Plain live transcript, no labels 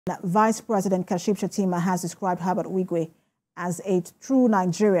Vice President Kashim Shettima has described Herbert Wigwe as a true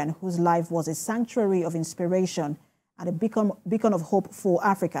Nigerian whose life was a sanctuary of inspiration and a beacon of hope for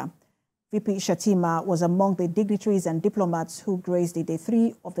Africa. VP Shettima was among the dignitaries and diplomats who graced the Day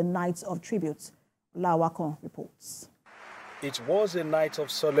 3 of the Nights of Tribute. Lawakon reports. It was a night of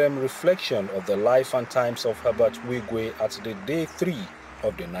solemn reflection of the life and times of Herbert Wigwe at the Day 3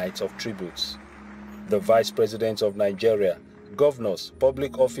 of the Nights of Tributes. The Vice President of Nigeria, governors,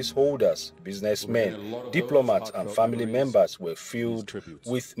 public office holders, businessmen, diplomats and family members were filled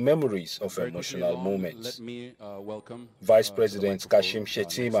with memories of emotional moments. Vice President Kashim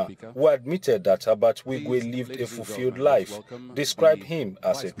Shettima, who admitted that Herbert Wigwe lived a fulfilled life, described him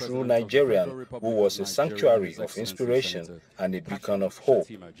as a true Nigerian who was a sanctuary of inspiration and a beacon of hope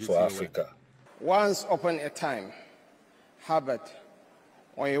for Africa. Once upon a time, Herbert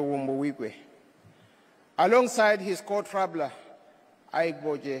Wigwe, alongside his co-traveler, Ike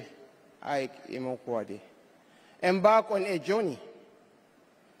Imokwade, embarked on a journey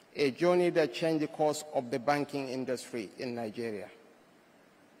that changed the course of the banking industry in Nigeria.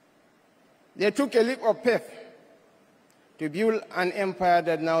 They took a leap of faith to build an empire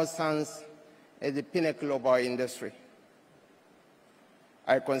that now stands at the pinnacle of our industry.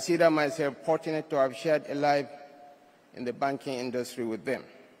 I consider myself fortunate to have shared a life in the banking industry with them.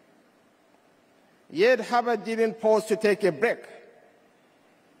 Yet Herbert didn't pause to take a break.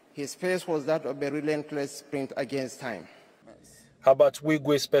 His face was that of a relentless sprint against time. Herbert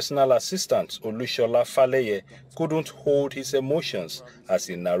Wigwe's personal assistant, Olushola Faleye, couldn't hold his emotions as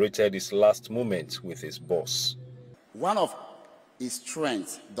he narrated his last moments with his boss. One of his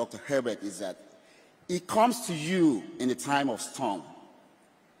strengths, Dr. Herbert, is that he comes to you in a time of storm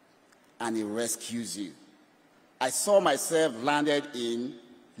and he rescues you. I saw myself landed in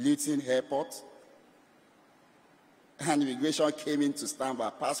Luton Airport, and immigration came in to stamp our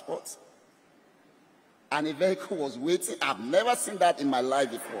passports, and a vehicle was waiting. I've never seen that in my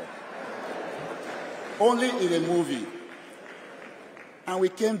life before, only in a movie. And we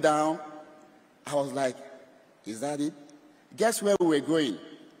came down. I was like, is that it? Guess where we were going?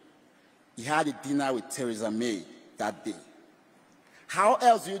 He had a dinner with Theresa May that day. How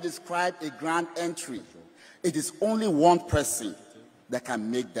else do you describe a grand entry? It is only one person that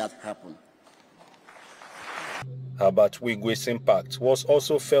can make that happen. Herbert Wigwe's impact was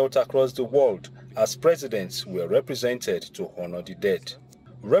also felt across the world as presidents were represented to honor the dead.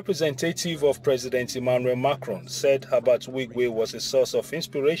 Representative of President Emmanuel Macron said Herbert Wigwe was a source of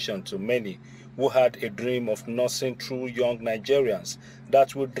inspiration to many who had a dream of nursing true young Nigerians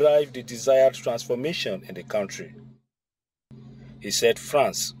that would drive the desired transformation in the country. He said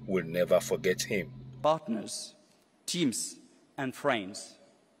France will never forget him. Partners, teams, and friends,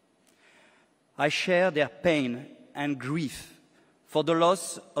 I share their pain and grief for the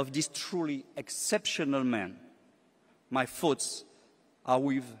loss of this truly exceptional man. My thoughts are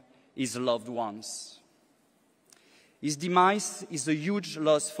with his loved ones. His demise is a huge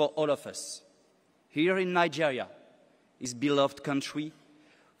loss for all of us. Here in Nigeria, his beloved country,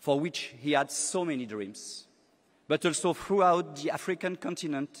 for which he had so many dreams, but also throughout the African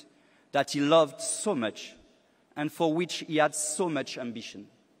continent that he loved so much and for which he had so much ambition.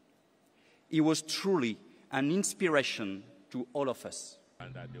 He was truly an inspiration to all of us.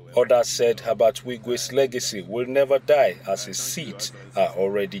 Others said Herbert Wigwe's legacy will never die as his seeds are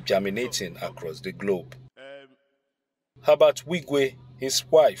already germinating across the globe. Herbert Wigwe, his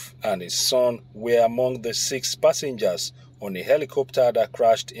wife and his son were among the 6 passengers on a helicopter that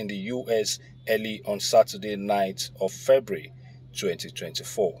crashed in the U.S. early on Saturday night of February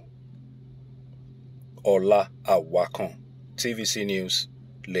 2024. Ola Awakon, TVC News,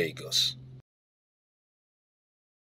 Lagos.